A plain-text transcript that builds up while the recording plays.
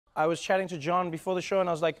I was chatting to John before the show, and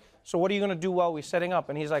I was like, so what are you going to do while we're setting up?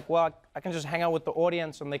 And he's like, well, I can just hang out with the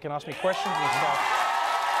audience, and they can ask me questions and stuff.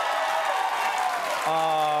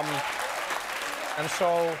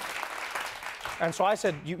 And so I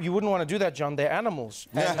said, you wouldn't want to do that, John. They're animals.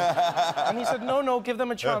 And he said, no, give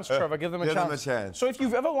them a chance, Trevor. Give them a chance. Give them a chance. So if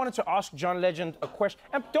you've ever wanted to ask John Legend a question,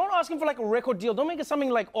 and don't ask him for like a record deal. Don't make it something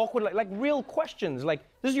like awkward, like real questions. Like,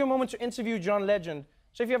 this is your moment to interview John Legend.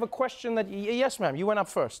 So if you have a question that, yes, ma'am, you went up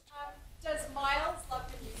first. Does Miles love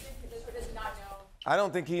the music, or does he not know? I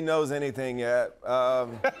don't think he knows anything yet.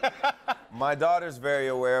 My daughter's very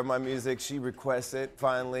aware of my music. She requests it,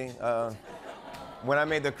 finally. When I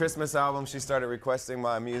made the Christmas album, she started requesting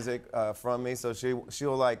my music from me, so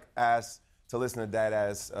she'll like ask to listen to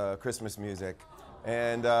Dada's Christmas music.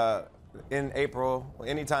 And in April,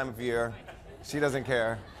 any time of year, she doesn't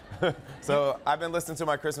care. So I've been listening to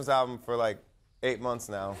my Christmas album for like 8 months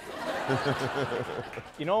now.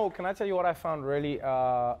 You know, can I tell you what I found really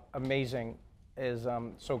amazing is,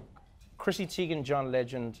 so Chrissy Teigen, John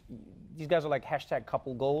Legend, these guys are like hashtag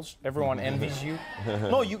couple goals. Everyone envies you.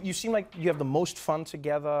 No, you seem like you have the most fun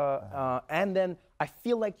together. And then I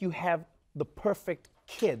feel like you have the perfect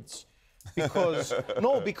kids. Because,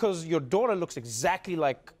 because your daughter looks exactly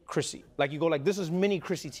like Chrissy. Like you go like, this is mini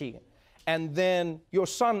Chrissy Teigen. And then your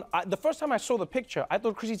son, the first time I saw the picture, I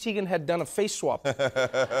thought Chrissy Teigen had done a face swap. And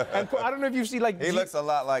I don't know if you see like... He looks a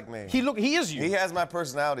lot like me. He is you. He has my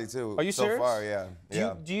personality too. Are you serious? So far, yeah.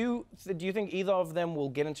 Do you think either of them will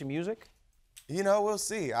get into music? You know, we'll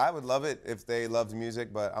see. I would love it if they loved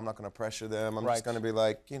music, but I'm not going to pressure them. I'm just going to be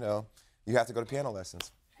like, you know, you have to go to piano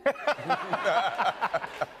lessons.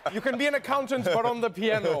 You can be an accountant, but on the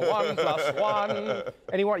piano. 1 + 1.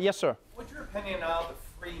 Anyone? Yes, sir. What's your opinion now of the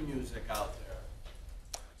free music out there?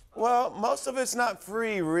 Well, most of it's not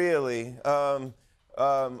free, really.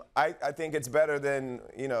 I think it's better than,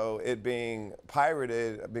 you know, it being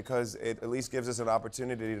pirated because it at least gives us an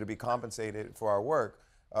opportunity to be compensated for our work.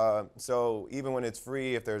 So even when it's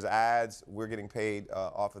free, if there's ads, we're getting paid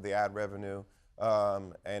off of the ad revenue.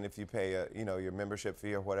 And if you pay, you know, your membership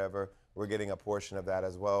fee or whatever, we're getting a portion of that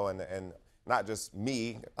as well. And not just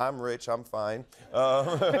me, I'm rich, I'm fine.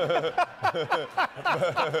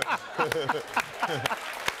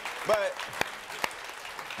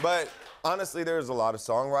 But honestly, there's a lot of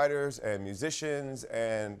songwriters and musicians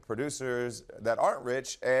and producers that aren't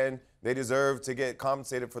rich, and they deserve to get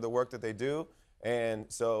compensated for the work that they do. And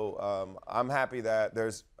so I'm happy that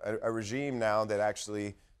there's a regime now that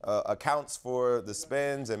actually accounts for the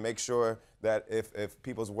spends and makes sure that if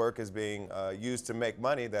people's work is being used to make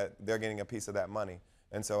money, that they're getting a piece of that money.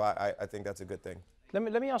 And so I think that's a good thing. Let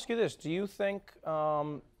me ask you this: do you think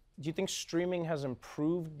streaming has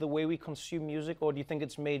improved the way we consume music, or do you think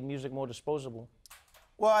it's made music more disposable?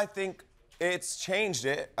 Well, I think it's changed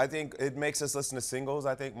it. I think it makes us listen to singles,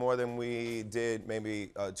 I think, more than we did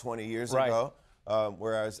maybe 20 years ago.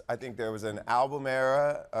 Whereas I think there was an album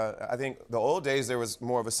era. I think the old days there was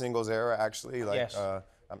more of a singles era, actually. Like, yes.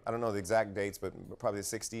 I don't know the exact dates, but probably the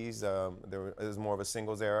 60s, there was more of a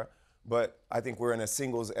singles era. But I think we're in a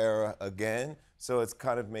singles era again, so it's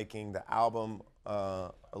kind of making the album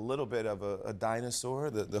a little bit of a dinosaur,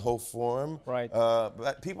 the whole form. Right.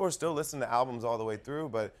 But people are still listening to albums all the way through,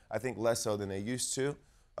 but I think less so than they used to.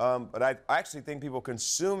 But I actually think people are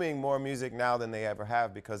consuming more music now than they ever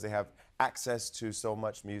have because they have access to so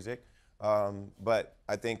much music. But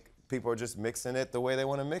I think people are just mixing it the way they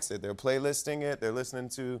want to mix it. They're playlisting it, they're listening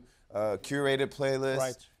to curated playlists.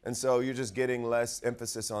 Right. And so you're just getting less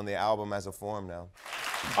emphasis on the album as a form now.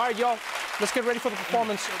 All right, y'all, let's get ready for the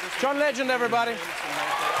performance. John Legend, everybody.